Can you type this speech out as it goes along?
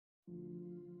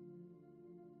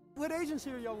What agency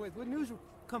are y'all with? What news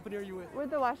company are you with? We're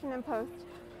the Washington Post.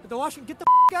 The Washington? Get the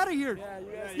out of here.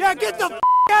 Yeah, get the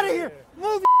out of here.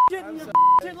 Move your shit in your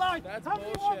shit line. How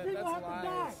many more people have to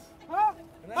die? Huh?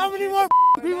 How many more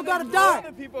people got to die?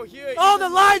 All the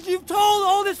lies you've told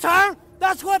all this time,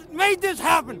 that's what made this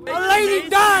happen. A lady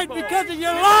died because of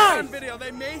your lies.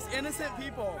 They mace innocent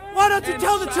people. Why don't you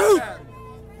tell the truth?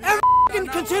 Ever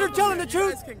consider telling the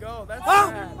truth?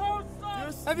 Huh?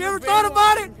 Have you ever thought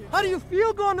about it? How do you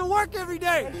feel going to work every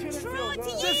day?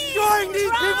 Destroying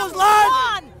these people's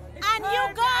lives? And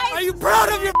you guys... Are you proud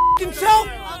of your self?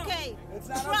 Okay.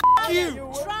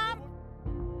 You. Trump.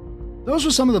 Those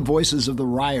were some of the voices of the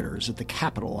rioters at the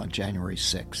Capitol on January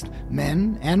 6th,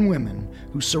 men and women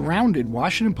who surrounded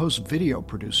Washington Post video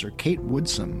producer Kate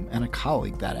Woodsom and a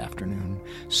colleague that afternoon,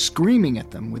 screaming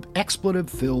at them with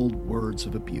expletive-filled words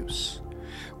of abuse.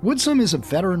 Woodsom is a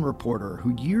veteran reporter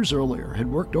who years earlier had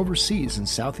worked overseas in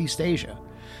Southeast Asia,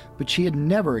 but she had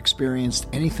never experienced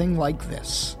anything like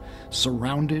this,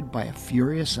 surrounded by a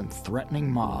furious and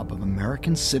threatening mob of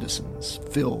American citizens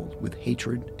filled with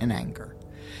hatred and anger.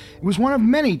 It was one of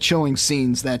many chilling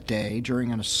scenes that day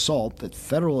during an assault that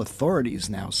federal authorities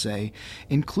now say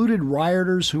included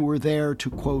rioters who were there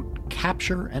to, quote,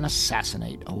 capture and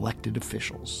assassinate elected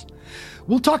officials.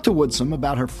 We'll talk to Woodsom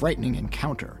about her frightening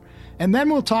encounter, and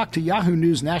then we'll talk to Yahoo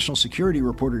News national security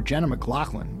reporter Jenna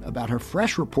McLaughlin about her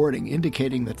fresh reporting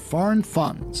indicating that foreign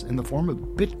funds in the form of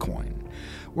Bitcoin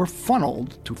were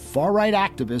funneled to far-right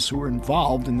activists who were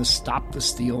involved in the Stop the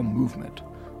Steal movement.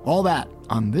 All that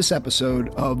on this episode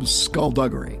of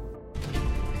Skullduggery.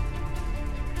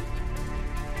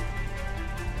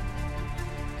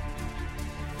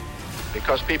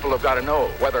 Because people have got to know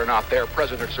whether or not their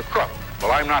president's a crook.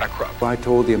 Well, I'm not a crook. I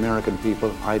told the American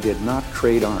people I did not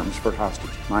trade arms for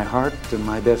hostages. My heart and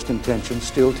my best intentions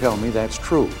still tell me that's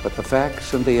true, but the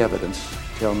facts and the evidence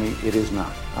tell me it is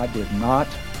not. I did not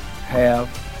have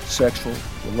sexual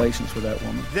relations with that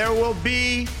woman. There will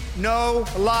be no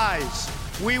lies.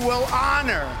 We will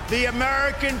honor the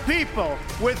American people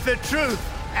with the truth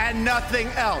and nothing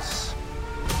else.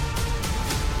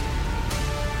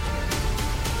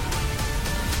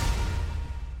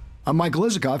 I'm Michael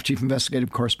Isikoff, Chief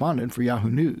Investigative Correspondent for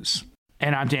Yahoo News.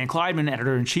 And I'm Dan Kleidman,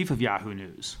 Editor-in-Chief of Yahoo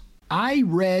News. I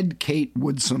read Kate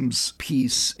Woodsom's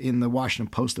piece in the Washington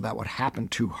Post about what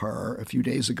happened to her a few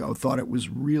days ago, thought it was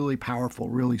really powerful,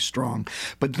 really strong.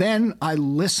 But then I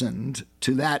listened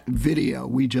to that video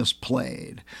we just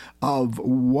played of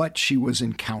what she was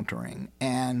encountering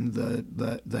and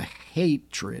the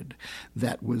hatred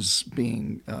that was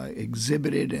being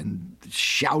exhibited and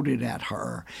shouted at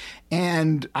her.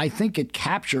 And I think it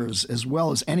captures, as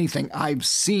well as anything I've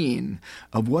seen,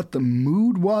 of what the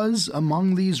mood was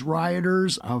among these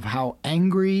rioters, of how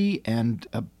angry and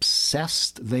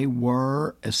obsessed they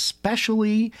were,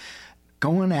 especially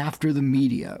going after the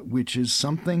media, which is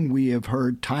something we have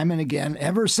heard time and again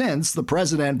ever since the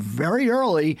president very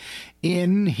early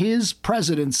in his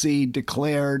presidency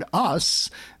declared us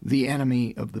the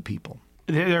enemy of the people.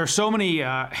 There are so many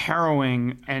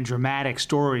harrowing and dramatic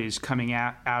stories coming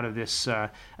out of this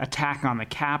attack on the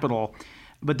Capitol.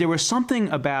 But there was something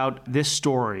about this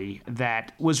story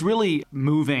that was really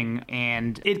moving,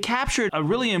 and it captured a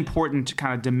really important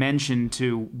kind of dimension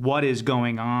to what is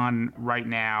going on right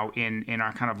now in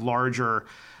our kind of larger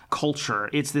culture.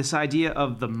 It's this idea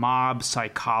of the mob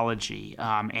psychology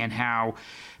and how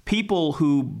people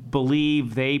who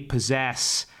believe they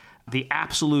possess the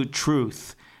absolute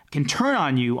truth can turn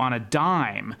on you on a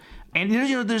dime. And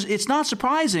it's not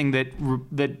surprising that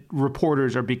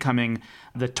reporters are becoming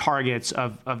the targets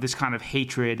of this kind of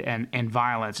hatred and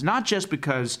violence, not just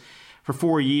because for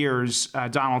 4 years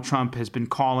Donald Trump has been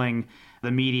calling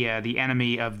the media the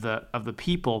enemy of the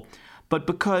people, but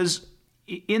because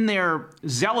in their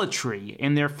zealotry,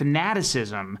 in their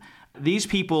fanaticism, these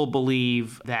people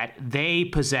believe that they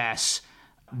possess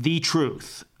the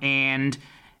truth and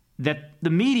that the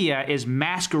media is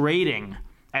masquerading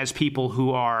as people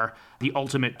who are the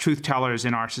ultimate truth tellers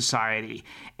in our society.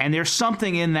 And there's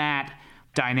something in that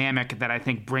dynamic that I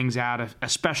think brings out a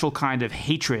special kind of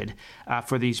hatred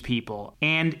for these people.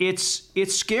 And it's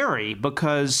scary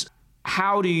because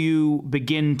how do you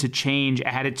begin to change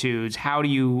attitudes? How do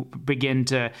you begin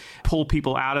to pull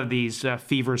people out of these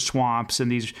fever swamps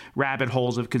and these rabbit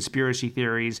holes of conspiracy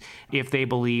theories if they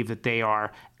believe that they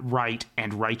are right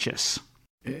and righteous?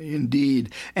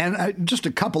 Indeed. And just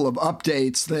a couple of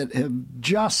updates that have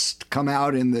just come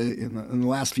out in the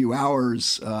last few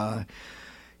hours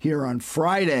here on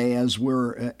Friday as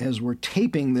we're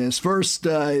taping this. First,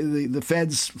 the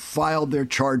feds filed their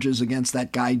charges against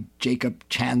that guy, Jacob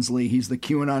Chansley. He's the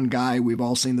QAnon guy. We've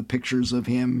all seen the pictures of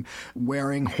him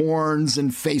wearing horns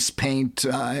and face paint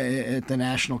at the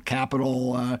National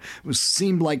Capitol. It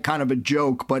seemed like kind of a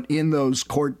joke, but in those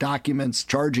court documents,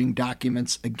 charging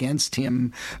documents against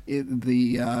him,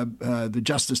 the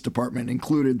Justice Department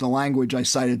included the language I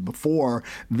cited before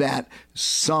that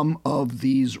some of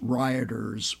these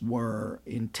rioters were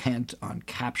intent on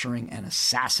capturing and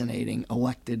assassinating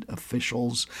elected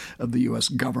officials of the U.S.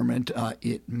 government.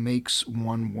 It makes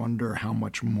one wonder how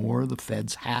much more the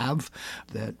feds have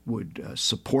that would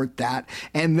support that.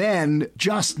 And then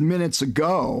just minutes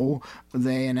ago,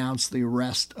 they announced the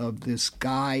arrest of this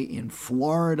guy in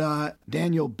Florida,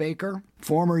 Daniel Baker,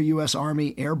 former U.S.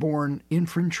 Army airborne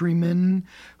infantryman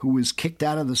who was kicked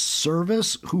out of the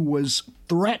service, who was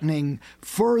threatening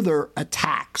further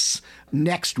attacks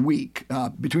next week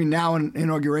between now and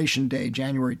Inauguration Day,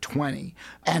 January 20,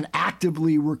 and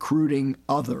actively recruiting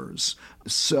others.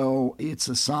 So it's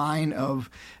a sign of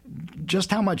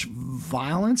just how much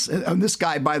violence. And this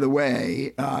guy, by the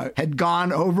way, had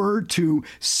gone over to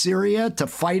Syria to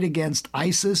fight against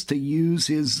ISIS, to use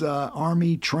his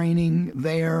army training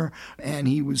there. And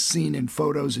he was seen in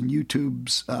photos and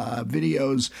YouTube's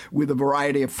videos with a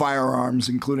variety of firearms,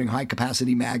 including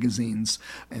high-capacity magazines.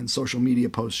 And social media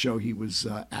posts show he was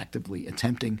actively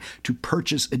attempting to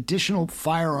purchase additional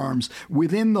firearms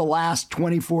within the last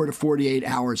 24 to 48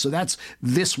 hours. So that's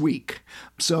this week.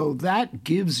 So that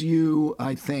gives you,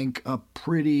 I think, a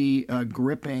pretty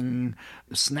gripping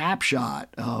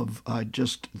snapshot of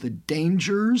just the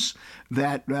dangers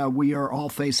that we are all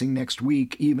facing next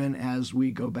week, even as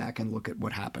we go back and look at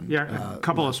what happened. Yeah, a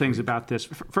couple of things about this.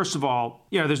 First of all,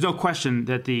 there's no question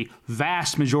that the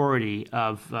vast majority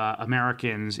of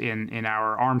Americans in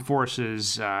our armed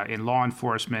forces, in law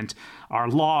enforcement, are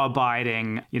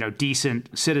law-abiding, decent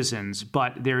citizens.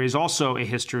 But there is also a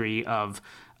history of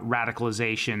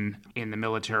radicalization in the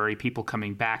military, people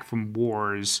coming back from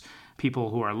wars,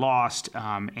 people who are lost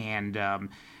and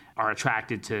are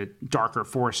attracted to darker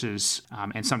forces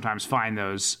and sometimes find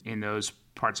those in those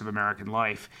parts of American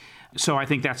life. So I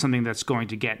think that's something that's going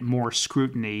to get more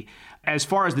scrutiny. As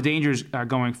far as the dangers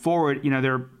going forward,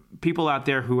 there are people out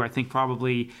there who I think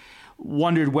probably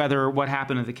wondered whether what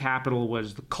happened at the Capitol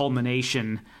was the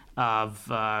culmination of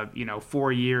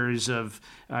 4 years of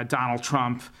Donald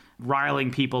Trump riling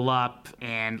people up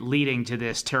and leading to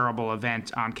this terrible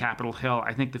event on Capitol Hill.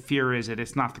 I think the fear is that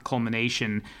it's not the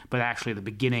culmination, but actually the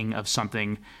beginning of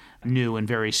something new and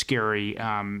very scary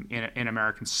in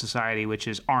American society, which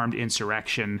is armed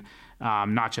insurrection,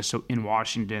 not just in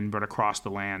Washington, but across the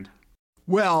land.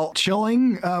 Well,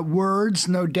 chilling words,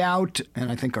 no doubt.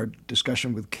 And I think our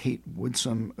discussion with Kate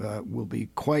Woodsom will be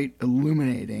quite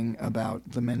illuminating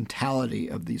about the mentality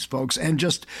of these folks. And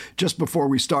just before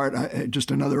we start, just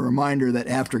another reminder that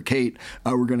after Kate,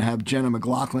 we're going to have Jenna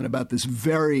McLaughlin about this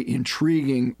very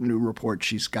intriguing new report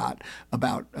she's got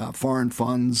about foreign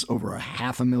funds, over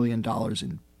 $500,000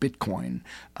 in Bitcoin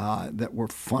that were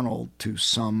funneled to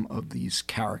some of these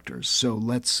characters. So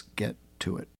let's get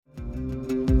to it.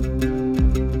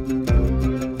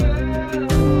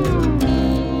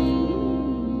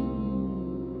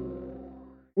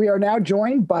 We are now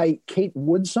joined by Kate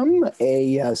Woodsom,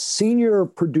 a senior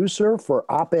producer for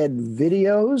op-ed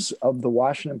videos of the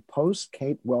Washington Post.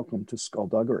 Kate, welcome to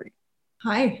Skullduggery.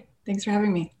 Hi, thanks for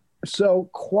having me. So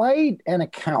quite an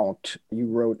account you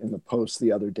wrote in the Post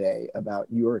the other day about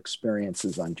your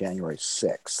experiences on January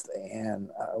 6th. And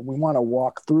we want to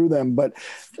walk through them. But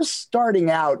just starting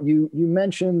out, you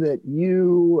mentioned that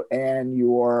you and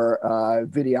your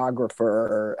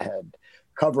videographer had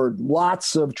covered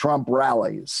lots of Trump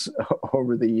rallies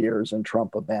over the years and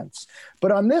Trump events.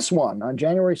 But on this one, on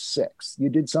January 6th, you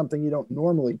did something you don't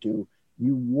normally do.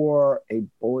 You wore a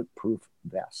bulletproof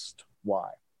vest. Why?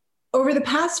 Over the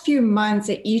past few months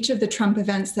at each of the Trump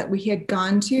events that we had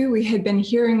gone to, we had been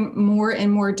hearing more and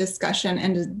more discussion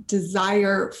and a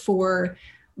desire for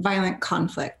violent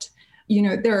conflict.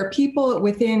 There are people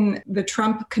within the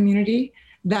Trump community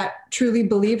that truly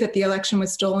believe that the election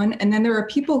was stolen. And then there are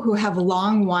people who have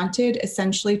long wanted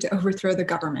essentially to overthrow the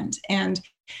government. And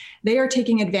they are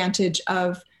taking advantage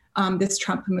of this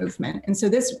Trump movement. And so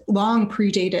this long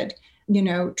predated,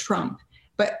 Trump.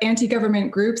 But anti-government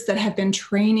groups that have been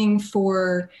training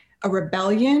for a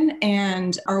rebellion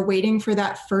and are waiting for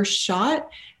that first shot,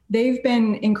 they've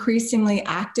been increasingly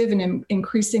active and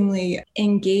increasingly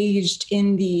engaged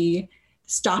in the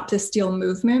Stop the Steal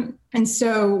movement. And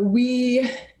so we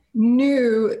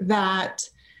knew that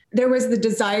there was the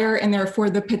desire and therefore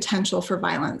the potential for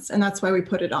violence. And that's why we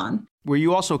put it on. Were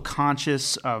you also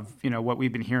conscious of, what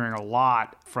we've been hearing a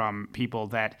lot from people,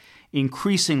 that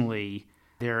increasingly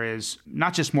there is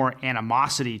not just more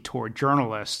animosity toward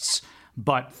journalists,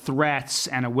 but threats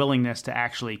and a willingness to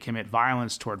actually commit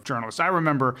violence toward journalists? I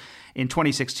remember in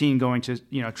 2016 going to,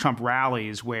 Trump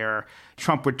rallies where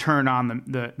Trump would turn on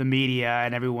the media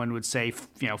and everyone would say,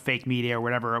 fake media or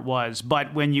whatever it was.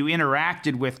 But when you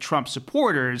interacted with Trump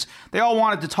supporters, they all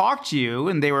wanted to talk to you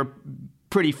and they were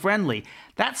pretty friendly.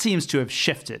 That seems to have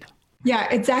shifted. Yeah,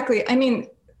 exactly. I mean,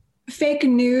 fake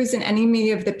news and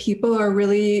enemy of the people are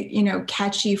really,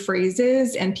 catchy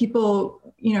phrases, and people,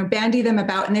 bandy them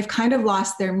about, and they've kind of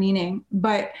lost their meaning.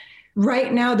 But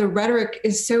right now, the rhetoric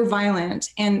is so violent,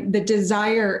 and the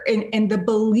desire and the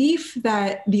belief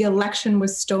that the election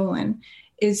was stolen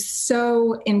is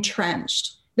so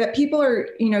entrenched that people are,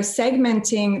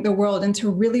 segmenting the world into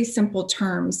really simple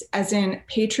terms, as in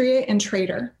patriot and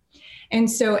traitor. And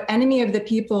so enemy of the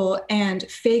people and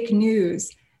fake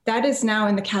news, that is now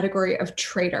in the category of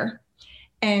traitor.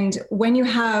 And when you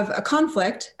have a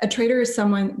conflict, a traitor is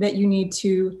someone that you need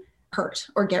to hurt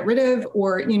or get rid of,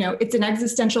 or, it's an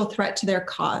existential threat to their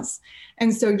cause.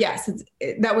 And so, yes,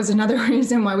 that was another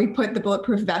reason why we put the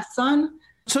bulletproof vests on.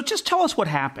 So just tell us what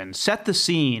happened. Set the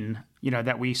scene,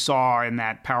 that we saw in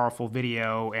that powerful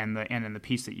video and in the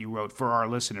piece that you wrote for our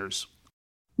listeners.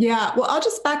 Yeah, well, I'll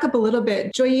just back up a little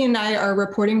bit. Joy and I are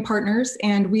reporting partners,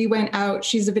 and we went out.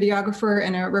 She's a videographer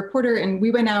and a reporter, and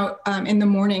we went out in the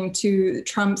morning to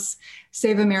Trump's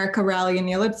Save America rally in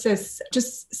the Ellipsis,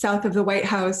 just south of the White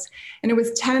House. And it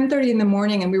was 10:30 in the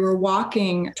morning, and we were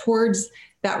walking towards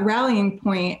that rallying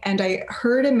point, and I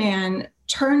heard a man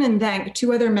turn and thank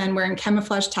two other men wearing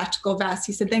camouflage tactical vests.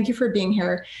 He said, "Thank you for being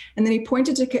here." And then he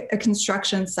pointed to a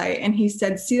construction site, and he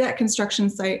said, "See that construction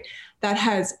site? That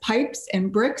has pipes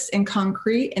and bricks and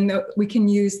concrete, and we can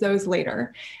use those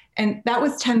later." And that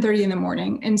was 10:30 in the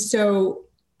morning. And so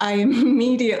I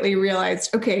immediately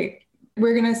realized, okay,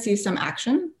 we're going to see some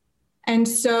action. And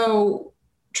so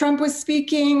Trump was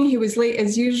speaking, he was late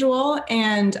as usual.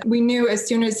 And we knew as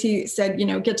soon as he said,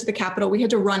 get to the Capitol, we had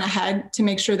to run ahead to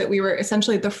make sure that we were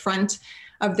essentially at the front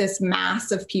of this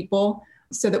mass of people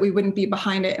so that we wouldn't be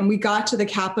behind it. And we got to the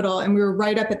Capitol and we were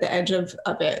right up at the edge of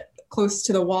it, close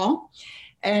to the wall.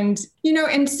 And,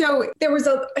 and so there was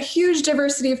a huge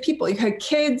diversity of people. You had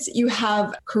kids, you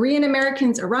have Korean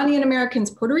Americans, Iranian Americans,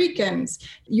 Puerto Ricans,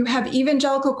 you have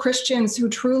evangelical Christians who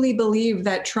truly believe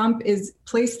that Trump is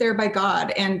placed there by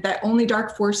God and that only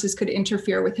dark forces could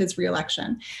interfere with his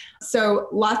reelection. So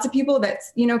lots of people that,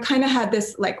 kind of had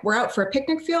this, like, we're out for a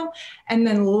picnic feel, and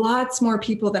then lots more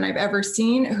people than I've ever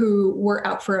seen who were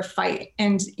out for a fight.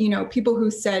 And, people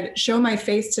who said, "Show my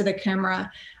face to the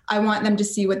camera. I want them to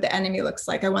see what the enemy looks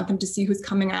like. I want them to see who's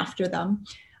coming after them."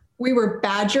 We were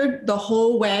badgered the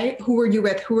whole way. Who are you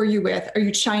with? Who are you with? Are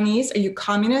you Chinese? Are you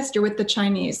communist? You're with the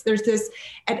Chinese. There's this,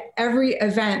 at every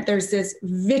event, there's this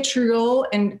vitriol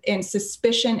and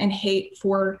suspicion and hate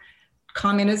for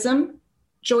communism.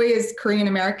 Joy is Korean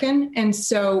American. And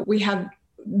so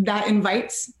that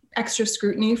invites extra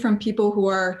scrutiny from people who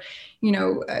are,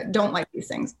 don't like these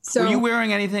things. So, were you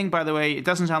wearing anything, by the way? It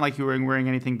doesn't sound like you were wearing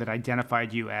anything that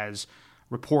identified you as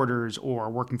reporters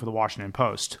or working for the Washington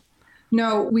Post.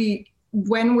 No,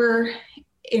 when we're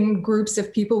in groups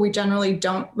of people, we generally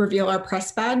don't reveal our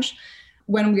press badge.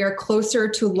 When we are closer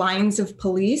to lines of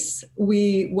police,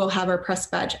 we will have our press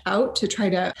badge out to try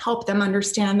to help them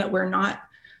understand that we're not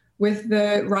with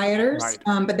the rioters,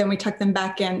 right. But then we tuck them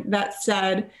back in. That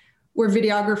said, we're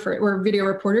video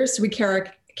reporters, so we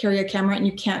carry a camera, and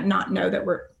you can't not know that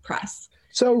we're press.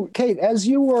 So, Kate, as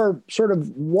you were sort of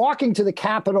walking to the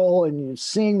Capitol and you're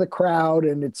seeing the crowd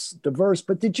and it's diverse,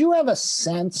 but did you have a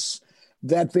sense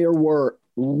that there were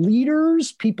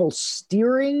leaders, people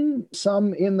steering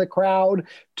some in the crowd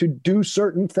to do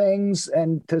certain things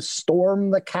and to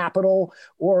storm the Capitol,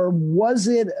 or was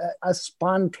it a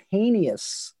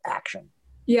spontaneous action?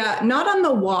 Yeah, not on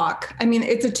the walk. I mean,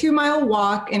 it's a 2-mile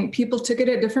walk and people took it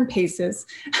at different paces.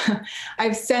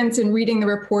 I've since, in reading the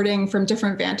reporting from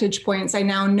different vantage points, I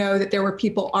now know that there were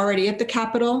people already at the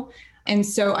Capitol. And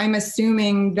so I'm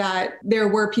assuming that there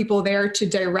were people there to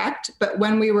direct. But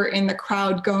when we were in the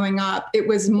crowd going up, it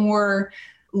was more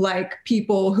like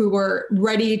people who were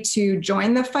ready to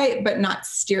join the fight, but not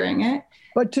steering it.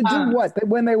 But to do what?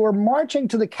 When they were marching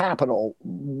to the Capitol,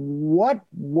 what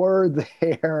were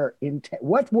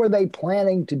they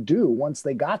planning to do once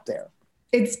they got there?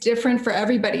 It's different for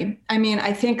everybody. I mean,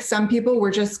 I think some people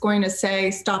were just going to say,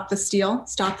 "Stop the steal,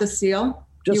 stop the steal."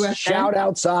 Just USA. shout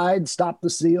outside, stop the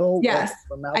seal. Yes.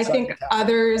 From I outside think the Capitol.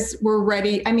 others were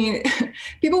ready. I mean,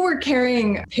 people were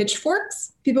carrying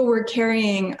pitchforks. People were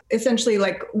carrying essentially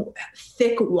like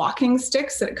thick walking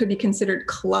sticks that could be considered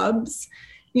clubs.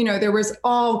 You know, there was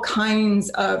all kinds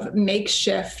of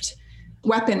makeshift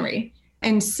weaponry.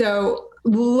 And so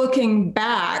looking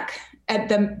back at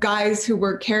the guys who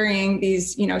were carrying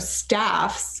these, you know,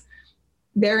 staffs,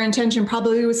 their intention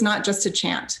probably was not just to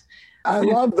chant. I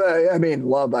love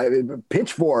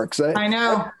pitchforks. I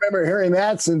know. I remember hearing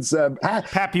that since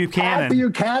Pat Buchanan. Pat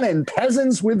Buchanan,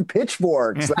 peasants with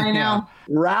pitchforks. I know.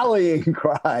 Rallying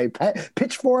cry,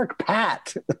 pitchfork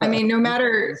Pat. I mean, no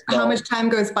matter how much time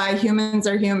goes by, humans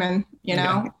are human, you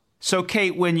know? Yeah. So,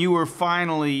 Kate, when you were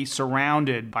finally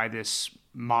surrounded by this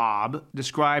mob,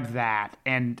 describe that,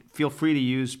 and feel free to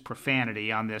use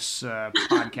profanity on this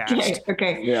podcast.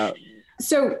 Okay. Yeah.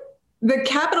 So the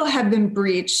Capitol had been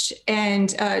breached,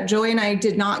 and Joy and I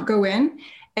did not go in,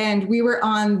 and we were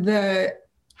on the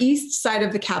east side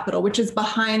of the Capitol, which is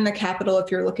behind the Capitol if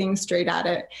you're looking straight at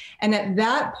it. And at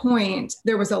that point,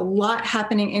 there was a lot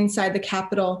happening inside the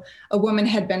Capitol. A woman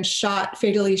had been shot,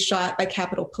 fatally shot by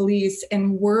Capitol Police,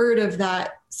 and word of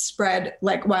that spread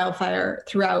like wildfire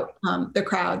throughout the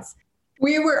crowds.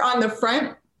 We were on the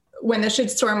front when the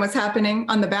shitstorm was happening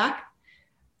on the back.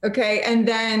 Okay, and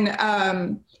then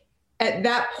at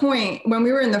that point, when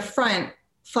we were in the front,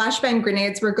 flashbang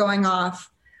grenades were going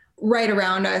off right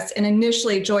around us. And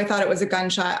initially, Joy thought it was a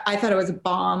gunshot. I thought it was a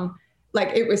bomb. Like,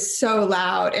 it was so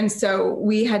loud. And so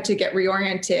we had to get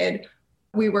reoriented.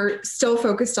 We were still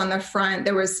focused on the front.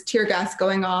 There was tear gas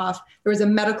going off. There was a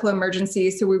medical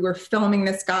emergency. So we were filming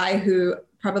this guy who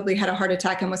probably had a heart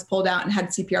attack and was pulled out and had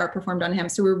CPR performed on him.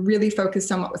 So we were really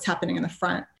focused on what was happening in the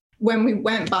front. When we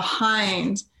went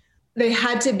behind, they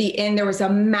had to be in. There was a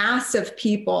mass of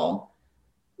people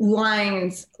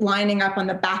lining up on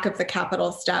the back of the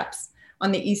Capitol steps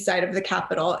on the east side of the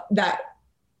Capitol that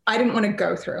I didn't want to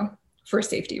go through for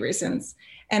safety reasons.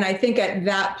 And I think at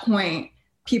that point,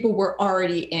 people were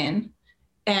already in,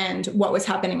 and what was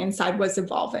happening inside was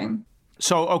evolving.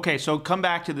 So, okay, so come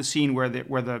back to the scene where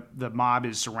the mob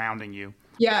is surrounding you.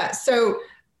 Yeah, so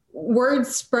word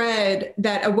spread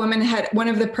that one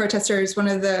of the protesters, one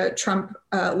of the Trump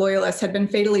loyalists, had been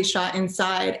fatally shot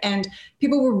inside, and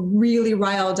people were really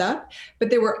riled up, but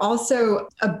they were also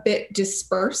a bit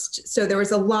dispersed. So there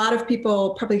was a lot of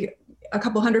people, probably a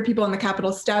couple hundred people on the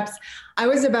Capitol steps. I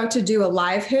was about to do a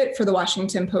live hit for the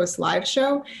Washington Post live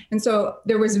show, and so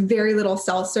there was very little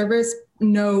cell service,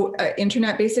 no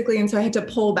internet basically, and so I had to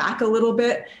pull back a little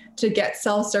bit to get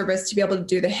cell service to be able to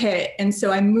do the hit. And so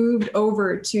I moved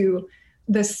over to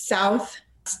the south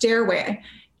stairway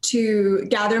to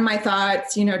gather my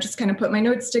thoughts, you know, just kind of put my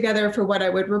notes together for what I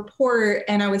would report.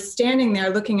 And I was standing there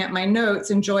looking at my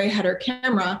notes, and Joy had her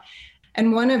camera.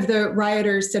 And one of the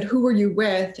rioters said, "Who were you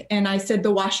with?" And I said,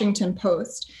 "The Washington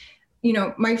Post." You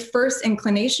know, my first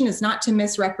inclination is not to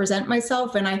misrepresent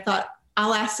myself. And I thought,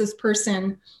 I'll ask this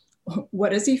person,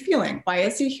 what is he feeling? Why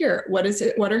is he here? What is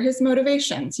it? What are his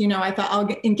motivations? You know, I thought I'll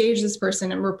engage this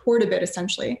person and report a bit,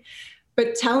 essentially.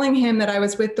 But telling him that I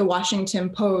was with the Washington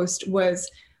Post was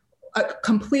a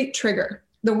complete trigger.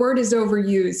 The word is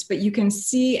overused, but you can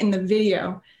see in the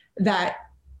video that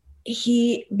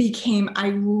he became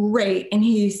irate, and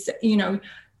he's, you know,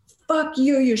 fuck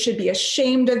you, you should be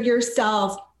ashamed of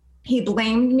yourself. He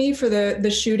blamed me for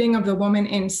the shooting of the woman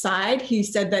inside. He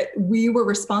said that we were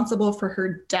responsible for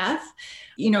her death,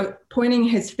 you know, pointing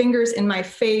his fingers in my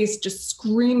face, just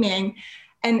screaming.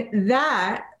 And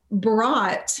that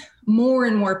brought more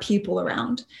and more people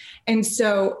around. And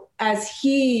so as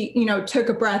he, you know, took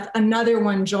a breath, another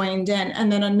one joined in,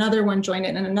 and then another one joined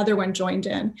in, and another one joined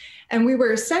in. And we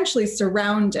were essentially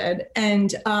surrounded.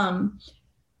 And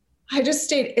I just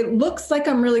stayed, it looks like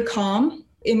I'm really calm.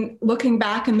 In looking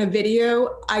back in the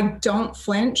video, I don't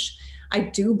flinch. I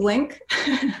do blink.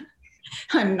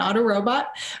 I'm not a robot.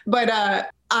 But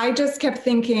I just kept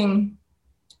thinking,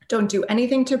 don't do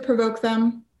anything to provoke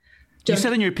them. You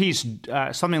said in your piece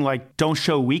something like, don't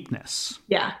show weakness.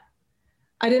 Yeah.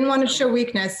 I didn't want to show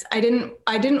weakness. I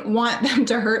didn't want them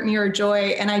to hurt me or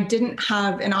Joy, and I didn't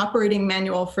have an operating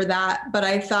manual for that. But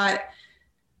I thought,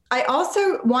 I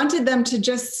also wanted them to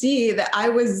just see that I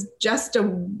was just a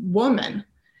woman.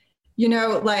 You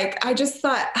know, like, I just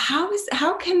thought,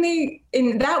 how can they,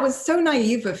 and that was so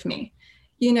naive of me,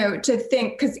 you know, to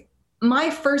think, because my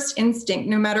first instinct,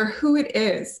 no matter who it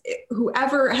is,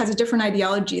 whoever has a different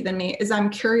ideology than me, is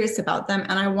I'm curious about them,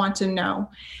 and I want to know,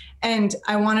 and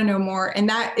I want to know more. And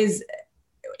that is,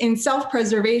 in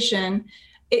self-preservation,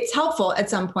 it's helpful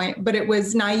at some point, but it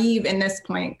was naive in this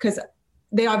point, because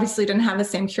they obviously didn't have the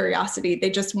same curiosity. They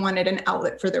just wanted an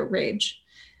outlet for their rage.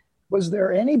 Was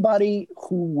there anybody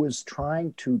who was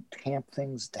trying to tamp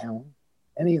things down?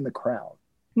 Any in the crowd?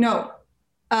 No.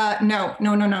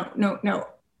 No.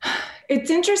 It's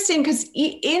interesting because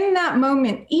in that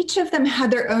moment, each of them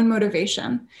had their own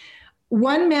motivation.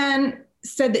 One man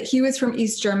said that he was from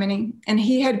East Germany and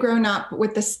he had grown up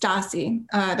with the Stasi,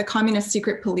 the communist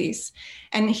secret police.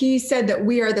 And he said that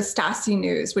we are the Stasi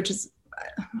News, which is,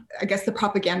 I guess, the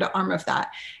propaganda arm of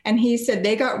that. And he said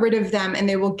they got rid of them and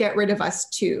they will get rid of us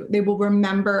too. They will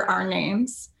remember our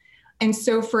names. And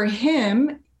so for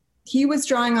him, he was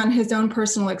drawing on his own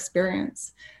personal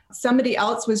experience. Somebody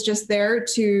else was just there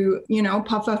to,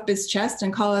 puff up his chest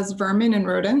and call us vermin and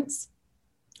rodents.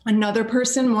 Another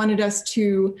person wanted us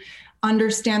to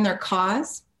understand their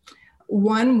cause.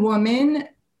 One woman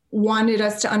wanted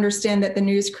us to understand that the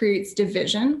news creates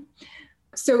division.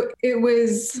 So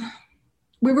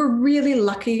we were really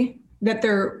lucky that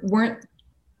there weren't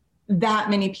that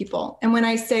many people. And when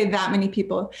I say that many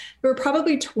people, there were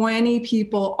probably 20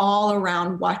 people all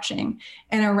around watching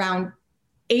and around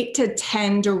 8 to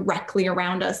 10 directly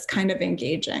around us kind of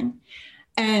engaging.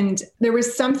 And there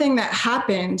was something that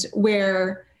happened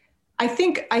where I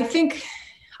think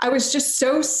I was just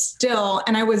so still,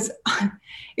 and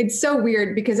it's so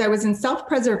weird because I was in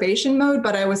self-preservation mode,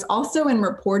 but I was also in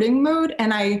reporting mode.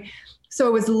 And so I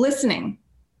was listening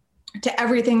to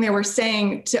everything they were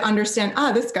saying to understand,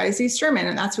 this guy's East German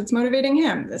and that's what's motivating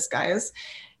him. This guy is,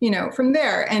 from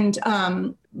there. And,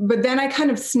 but then I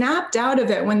kind of snapped out of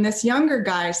it when this younger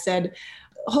guy said,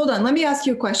 hold on, let me ask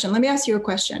you a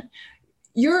question.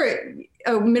 You're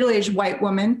a middle-aged white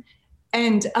woman.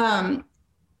 And,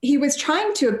 he was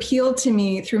trying to appeal to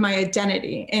me through my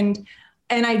identity. And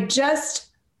I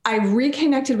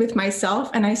reconnected with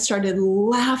myself and I started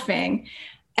laughing.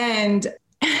 And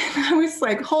I was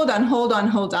like, hold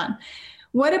on.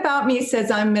 What about me says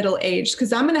I'm middle-aged?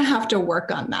 Because I'm going to have to work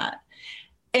on that.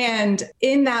 And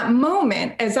in that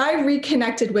moment, as I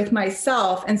reconnected with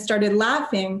myself and started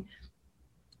laughing,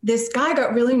 this guy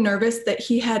got really nervous that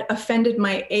he had offended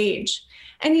my age.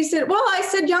 And he said, well, I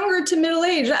said younger to middle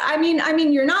age. I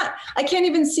mean, you're not, I can't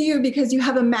even see you because you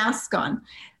have a mask on.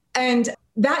 And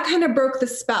that kind of broke the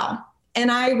spell.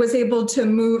 And I was able to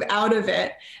move out of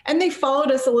it. And they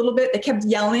followed us a little bit. They kept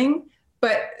yelling,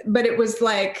 but it was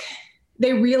like,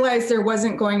 they realized there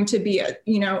wasn't going to be a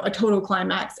total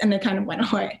climax, and they kind of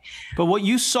went away. But what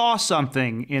you saw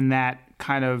something in that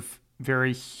kind of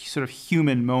very sort of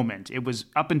human moment. It was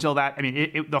up until that,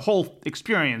 the whole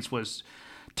experience was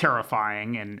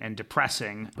terrifying and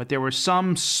depressing, but there was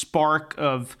some spark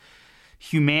of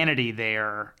humanity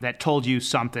there that told you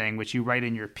something, which you write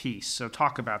in your piece. So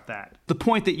talk about that. The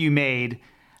point that you made,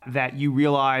 that you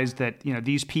realized that,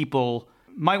 these people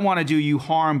might want to do you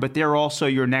harm, but they're also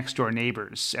your next door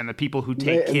neighbors, and the people who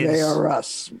take kids. They are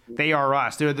us. They are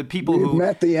us. They're the people We've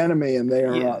met the enemy, and they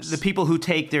are us. The people who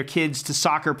take their kids to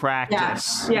soccer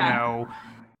practice. Yeah.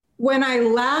 When I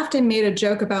laughed and made a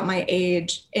joke about my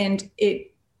age, and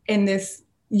this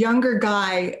younger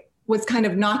guy was kind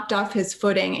of knocked off his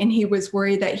footing, and he was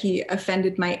worried that he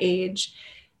offended my age,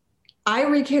 I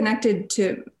reconnected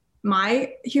to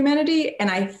my humanity,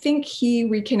 and I think he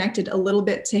reconnected a little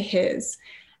bit to his.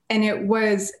 And it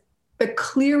was the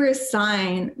clearest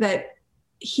sign that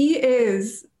he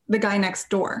is the guy next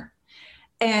door.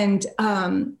 And,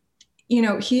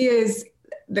 he is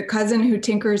the cousin who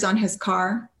tinkers on his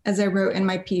car, as I wrote in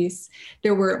my piece.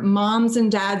 There were moms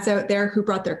and dads out there who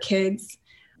brought their kids.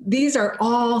 These are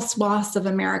all swaths of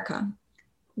America: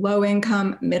 low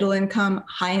income, middle income,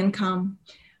 high income.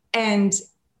 And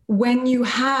when you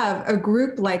have a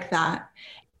group like that,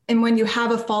 and when you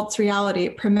have a false reality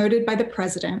promoted by the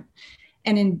president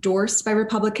and endorsed by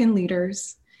Republican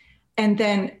leaders, and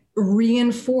then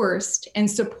reinforced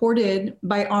and supported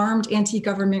by armed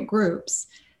anti-government groups,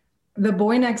 the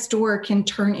boy next door can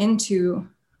turn into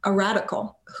a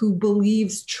radical who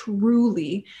believes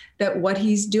truly that what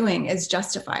he's doing is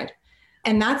justified.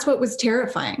 And that's what was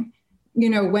terrifying.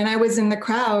 When I was in the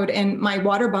crowd and my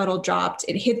water bottle dropped,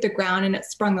 it hit the ground and it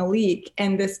sprung a leak.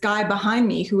 And this guy behind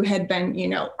me who had been,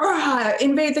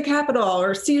 invade the Capitol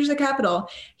or siege the Capitol,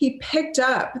 he picked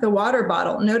up the water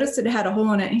bottle, noticed it had a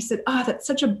hole in it. And he said, that's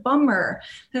such a bummer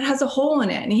that has a hole in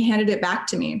it. And he handed it back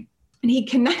to me. And he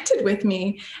connected with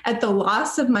me at the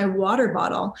loss of my water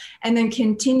bottle, and then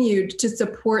continued to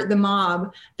support the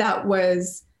mob that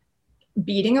was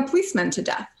beating a policeman to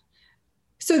death.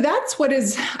 So that's what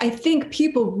I think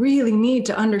people really need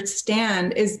to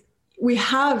understand is we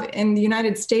have in the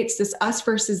United States this us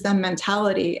versus them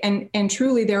mentality. And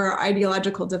truly there are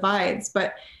ideological divides,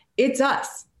 but it's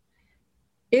us.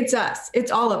 It's us.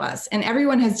 It's all of us. And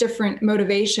everyone has different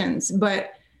motivations,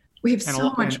 but we have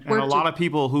so much work. And a lot of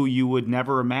people who you would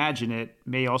never imagine it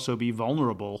may also be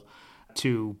vulnerable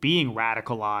to being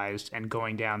radicalized and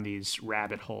going down these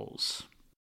rabbit holes.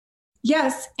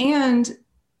 Yes. And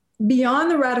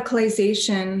beyond the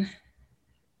radicalization,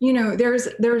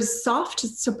 there's soft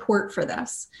support for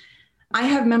this. I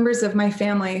have members of my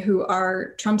family who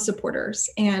are Trump supporters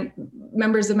and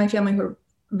members of my family who are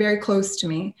very close to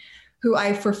me, who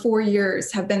I, for 4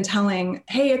 years, have been telling,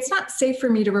 hey, it's not safe for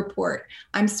me to report.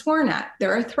 I'm sworn at.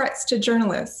 There are threats to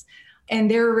journalists. And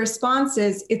their response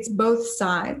is, it's both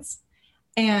sides.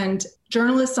 And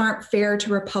journalists aren't fair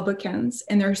to Republicans,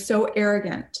 and they're so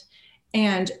arrogant,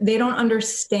 and they don't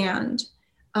understand.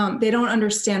 They don't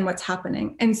understand what's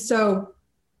happening. And so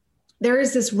there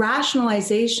is this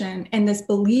rationalization and this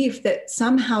belief that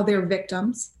somehow they're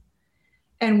victims.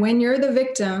 And when you're the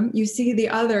victim, you see the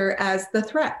other as the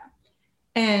threat.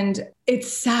 And it's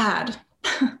sad.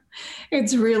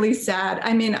 It's really sad.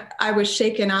 I mean, I was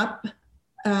shaken up,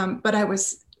 but I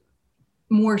was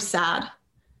more sad.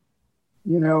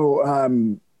 We've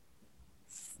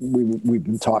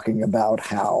been talking about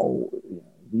how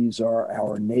these are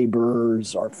our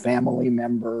neighbors, our family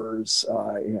members,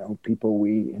 people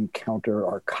we encounter,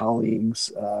 our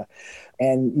colleagues.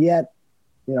 And yet,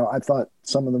 I thought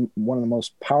one of the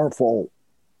most powerful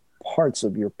parts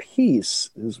of your piece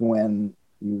is when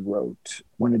you wrote,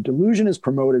 when a delusion is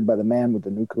promoted by the man with the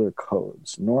nuclear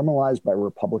codes, normalized by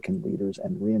Republican leaders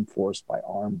and reinforced by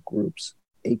armed groups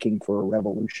aching for a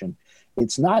revolution,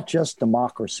 it's not just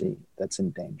democracy that's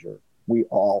in danger. We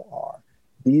all are.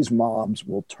 These mobs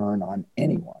will turn on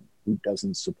anyone who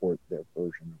doesn't support their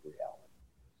version of reality.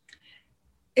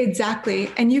 Exactly.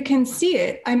 And you can see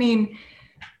it. I mean,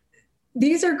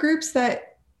 these are groups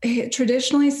that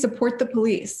traditionally support the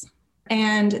police,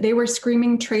 and they were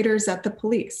screaming traitors at the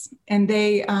police. And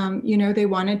they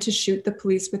wanted to shoot the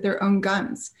police with their own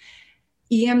guns.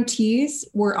 EMTs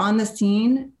were on the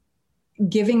scene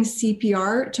giving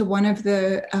CPR to one of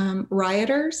the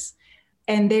rioters,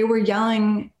 and they were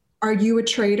yelling, "Are you a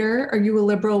traitor? Are you a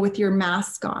liberal with your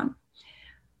mask on?"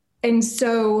 And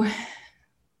so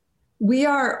we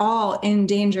are all in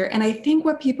danger. And I think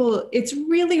it's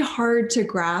really hard to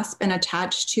grasp and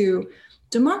attach to.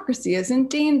 Democracy is in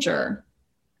danger.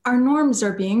 Our norms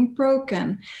are being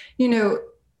broken.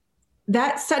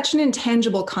 That's such an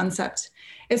intangible concept,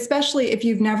 especially if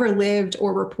you've never lived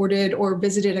or reported or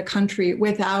visited a country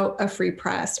without a free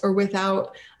press or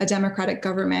without a democratic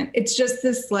government. It's just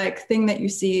this thing that you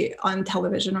see on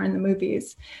television or in the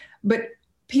movies. But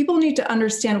people need to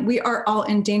understand we are all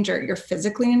in danger. You're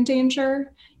physically in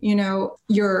danger.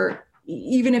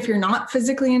 Even if you're not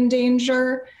physically in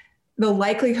danger, the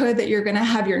likelihood that you're going to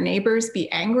have your neighbors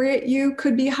be angry at you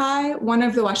could be high. One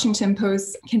of the Washington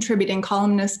Post's contributing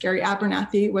columnists, Gary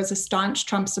Abernathy, was a staunch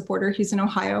Trump supporter. He's in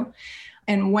Ohio.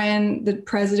 And when the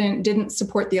president didn't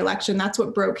support the election, that's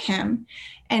what broke him.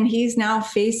 And he's now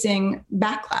facing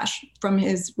backlash from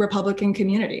his Republican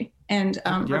community. And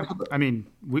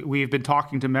we've been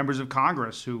talking to members of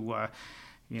Congress who,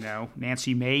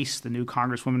 Nancy Mace, the new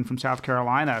congresswoman from South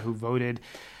Carolina, who voted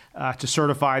to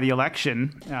certify the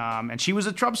election. And she was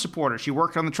a Trump supporter. She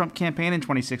worked on the Trump campaign in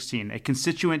 2016. A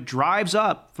constituent drives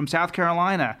up from South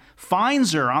Carolina,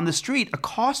 finds her on the street,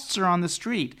 accosts her on the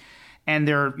street. And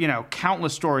there are,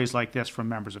 countless stories like this from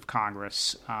members of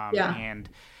Congress. And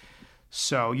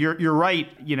so you're right.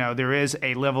 There is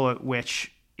a level at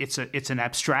which it's an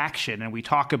abstraction. And we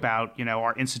talk about,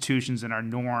 our institutions and our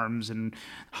norms and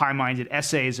high-minded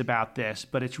essays about this,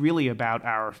 but it's really about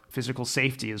our physical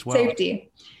safety as well.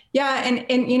 Safety. Yeah.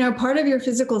 And part of your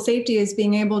physical safety is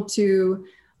being able to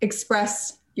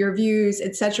express your views,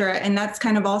 et cetera. And that's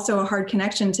kind of also a hard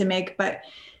connection to make. But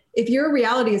if your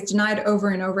reality is denied over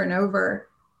and over and over,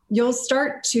 you'll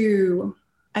start to,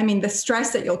 the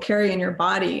stress that you'll carry in your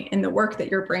body and the work that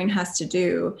your brain has to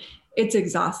do, it's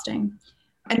exhausting.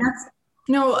 And that's,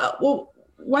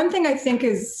 one thing I think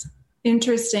is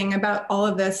interesting about all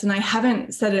of this, and I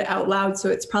haven't said it out loud, so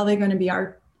it's probably going to be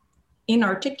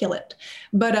inarticulate.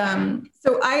 But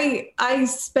so I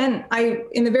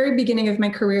in the very beginning of my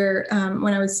career,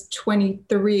 when I was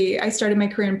 23, I started my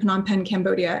career in Phnom Penh,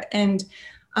 Cambodia, and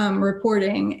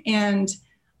reporting. And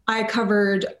I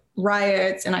covered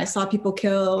riots, and I saw people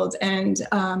killed, and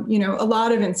a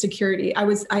lot of insecurity. I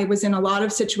was in a lot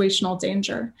of situational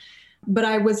danger, but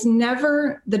I was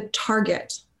never the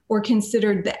target or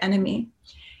considered the enemy.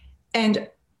 And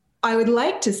I would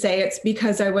like to say it's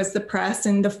because I was the press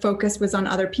and the focus was on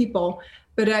other people,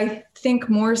 but I think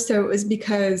more so it was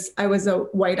because I was a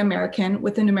white American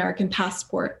with an American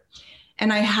passport,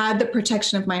 and I had the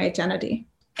protection of my identity.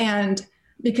 And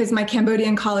because my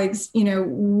Cambodian colleagues,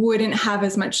 wouldn't have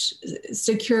as much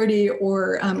security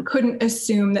or couldn't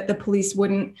assume that the police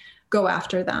wouldn't go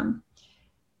after them.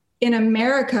 In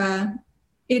America,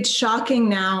 it's shocking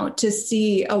now to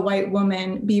see a white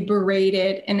woman be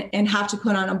berated and have to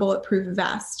put on a bulletproof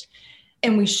vest.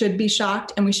 And we should be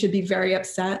shocked and we should be very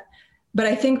upset. But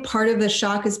I think part of the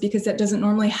shock is because that doesn't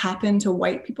normally happen to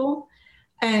white people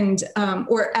and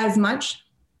or as much.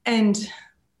 And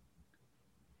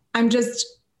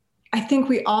I think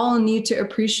we all need to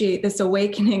appreciate this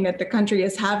awakening that the country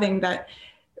is having, that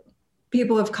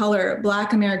people of color,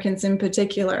 Black Americans in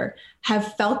particular,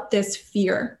 have felt this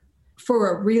fear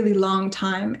for a really long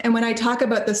time. And when I talk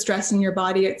about the stress in your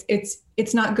body,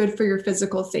 it's not good for your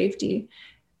physical safety.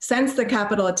 Since the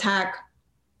Capitol attack,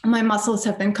 my muscles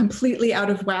have been completely out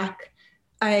of whack.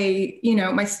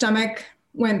 My stomach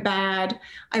went bad.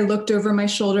 I looked over my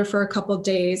shoulder for a couple of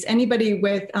days. Anybody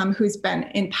with who's been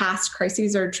in past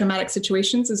crises or traumatic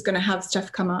situations is going to have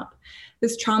stuff come up.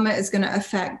 This trauma is going to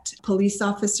affect police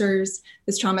officers.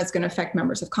 This trauma is going to affect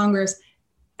members of Congress,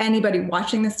 anybody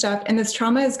watching this stuff. And this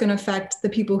trauma is going to affect the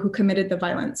people who committed the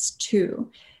violence too.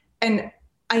 And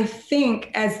I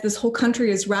think as this whole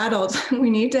country is rattled, we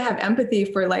need to have empathy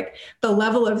for the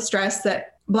level of stress that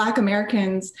Black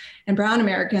Americans and Brown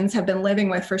Americans have been living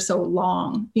with for so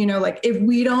long. If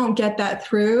we don't get that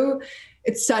through,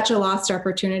 it's such a lost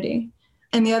opportunity.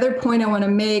 And the other point I want to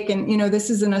make, and this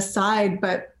is an aside,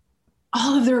 but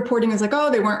all of the reporting is oh,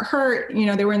 they weren't hurt.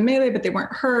 They were in melee, but they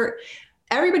weren't hurt.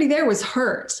 Everybody there was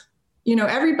hurt.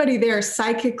 Everybody there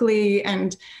psychically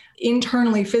and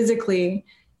internally, physically.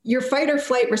 Your fight or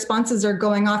flight responses are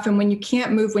going off. And when you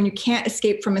can't move, when you can't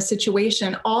escape from a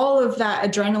situation, all of that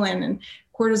adrenaline and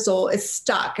cortisol is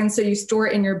stuck. And so you store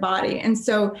it in your body. And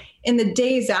so in the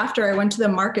days after, I went to the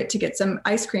market to get some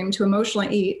ice cream to emotionally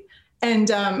eat.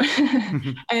 And and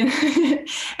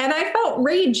I felt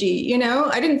ragey,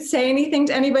 I didn't say anything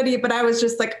to anybody, but I was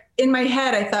just in my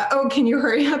head, I thought, oh, can you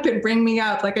hurry up and bring me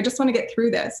up? I just want to get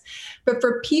through this. But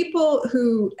for people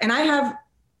who, and I have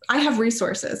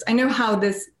resources. I know how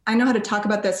to talk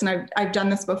about this, and I've done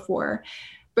this before.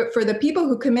 But for the people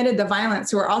who committed the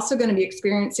violence, who are also going to be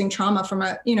experiencing trauma from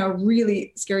a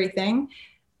really scary thing,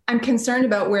 I'm concerned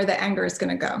about where the anger is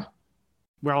going to go.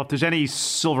 Well, if there's any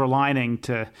silver lining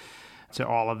to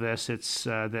all of this, it's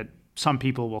that some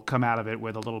people will come out of it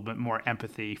with a little bit more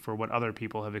empathy for what other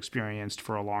people have experienced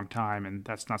for a long time, and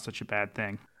that's not such a bad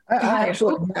thing. I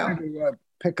actually wanted to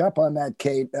pick up on that,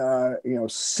 Kate.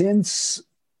 Since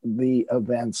the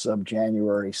events of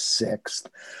January 6th,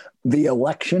 the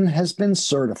election has been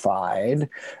certified.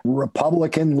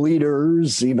 Republican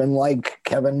leaders, even like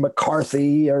Kevin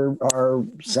McCarthy, are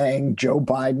saying Joe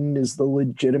Biden is the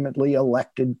legitimately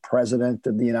elected president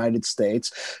of the United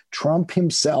States. Trump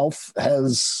himself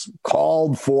has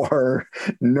called for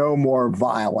no more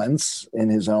violence in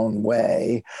his own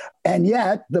way. And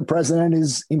yet the president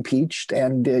is impeached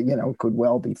and, could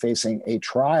well be facing a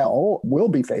trial, will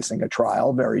be facing a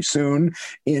trial very soon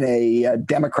in a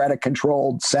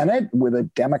Democratic-controlled Senate with a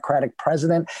Democratic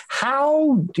president.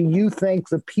 How do you think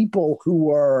the people who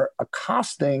are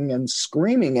accosting and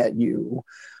screaming at you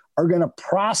are going to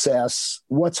process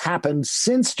what's happened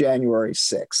since January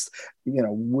 6th?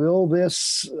 Will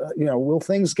this, will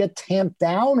things get tamped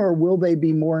down, or will they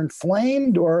be more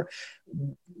inflamed, or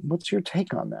what's your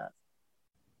take on that?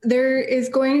 There is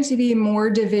going to be more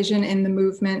division in the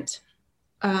movement,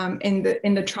 in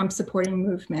the Trump supporting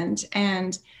movement.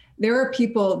 And there are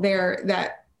people there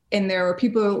there are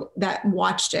people that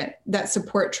watched it, that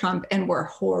support Trump and were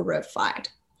horrified.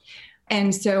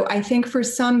 And so I think for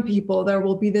some people, there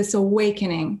will be this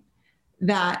awakening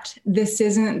that this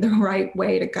isn't the right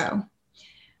way to go.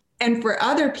 And for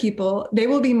other people, they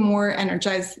will be more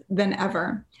energized than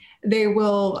ever. They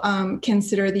will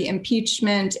consider the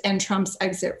impeachment and Trump's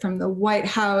exit from the White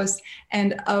House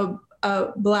and a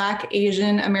Black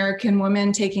Asian American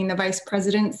woman taking the vice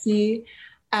presidency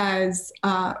as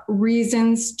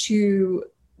reasons to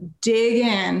dig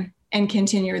in and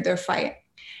continue their fight.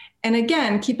 And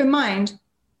again, keep in mind,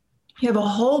 you have a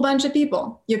whole bunch of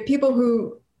people. You have people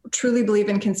who truly believe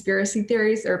in conspiracy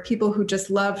theories. There are people who just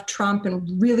love Trump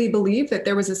and really believe that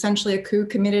there was essentially a coup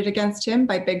committed against him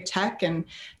by big tech and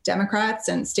Democrats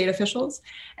and state officials.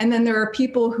 And then there are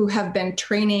people who have been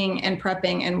training and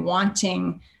prepping and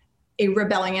wanting a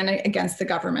rebellion against the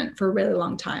government for a really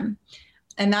long time.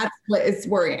 And that's what is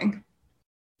worrying.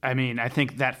 I mean, I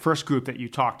think that first group that you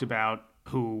talked about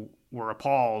who were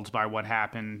appalled by what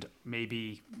happened,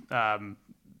 maybe, the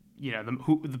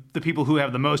people who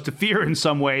have the most to fear in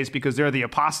some ways because they're the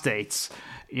apostates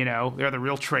They're the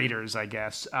real traitors, I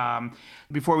guess.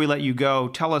 Before we let you go,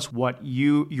 tell us what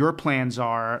your plans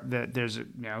are. That there's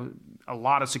a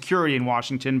lot of security in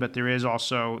Washington, but there is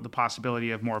also the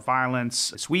possibility of more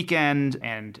violence this weekend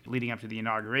and leading up to the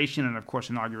inauguration, and of course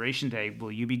Inauguration Day.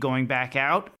 Will you be going back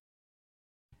out?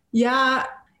 Yeah,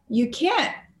 you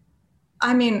can't.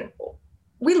 I mean,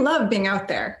 we love being out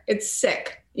there. It's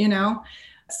sick,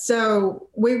 So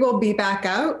we will be back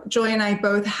out. Joy and I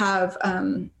both have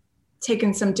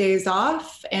taken some days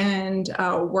off and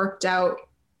worked out,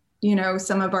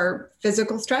 some of our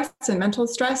physical stress and mental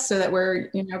stress so that we're,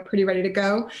 pretty ready to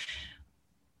go.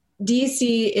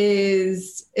 DC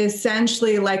is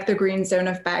essentially like the green zone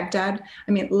of Baghdad.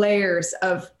 I mean, layers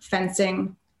of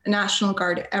fencing, National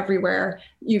Guard everywhere.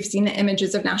 You've seen the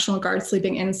images of National Guard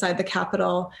sleeping inside the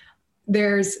Capitol.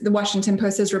 The Washington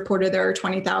Post has reported there are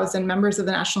 20,000 members of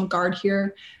the National Guard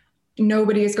here.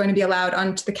 Nobody is going to be allowed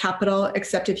onto the Capitol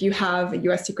except if you have a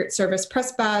U.S. Secret Service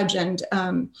press badge and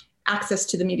access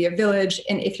to the media village.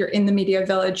 And if you're in the media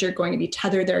village, you're going to be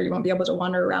tethered there. You won't be able to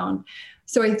wander around.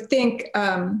 So I think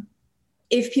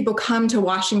if people come to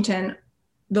Washington,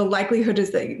 the likelihood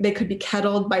is that they could be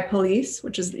kettled by police,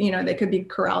 which is, they could be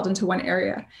corralled into one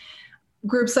area.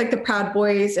 Groups like the Proud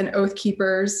Boys and Oath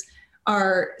Keepers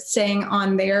are saying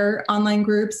on their online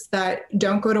groups that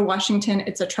don't go to Washington,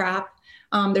 it's a trap.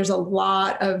 There's a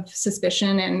lot of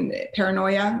suspicion and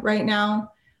paranoia right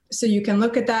now. So you can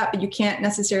look at that, but you can't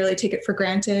necessarily take it for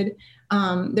granted.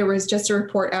 There was just a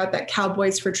report out that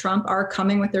Cowboys for Trump are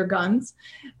coming with their guns.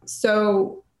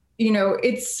 So,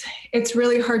 it's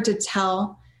really hard to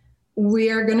tell.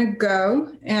 We are going to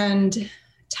go and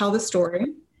tell the story,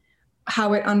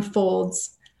 how it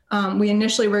unfolds. We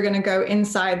initially were going to go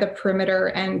inside the perimeter,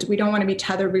 and we don't want to be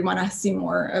tethered. We want to see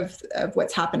more of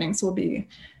what's happening. So we'll be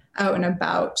out and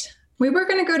about. We were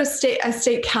going to go to a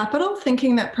state capitol,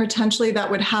 thinking that potentially that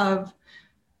would have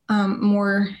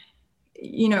more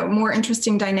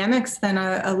interesting dynamics than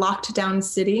a locked down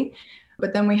city.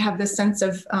 But then we have this sense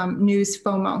of news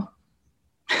FOMO.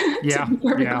 Yeah.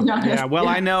 Well,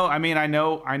 I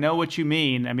know what you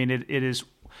mean. I mean, it is,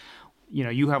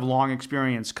 you have long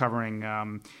experience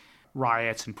covering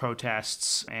riots and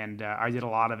protests, and I did a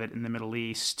lot of it in the Middle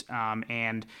East.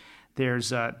 And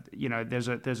there's a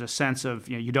sense of,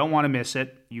 you don't want to miss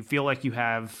it. You feel like you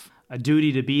have a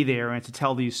duty to be there and to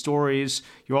tell these stories.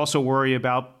 You also worry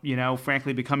about,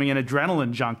 frankly, becoming an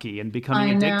adrenaline junkie and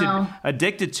becoming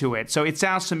addicted to it. So it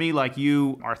sounds to me like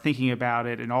you are thinking about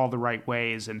it in all the right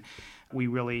ways. And we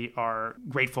really are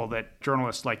grateful that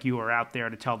journalists like you are out there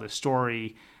to tell this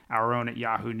story, our own at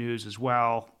Yahoo News as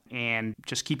well. And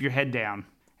just keep your head down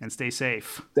and stay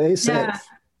safe. Stay safe. Yeah,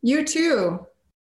 you too.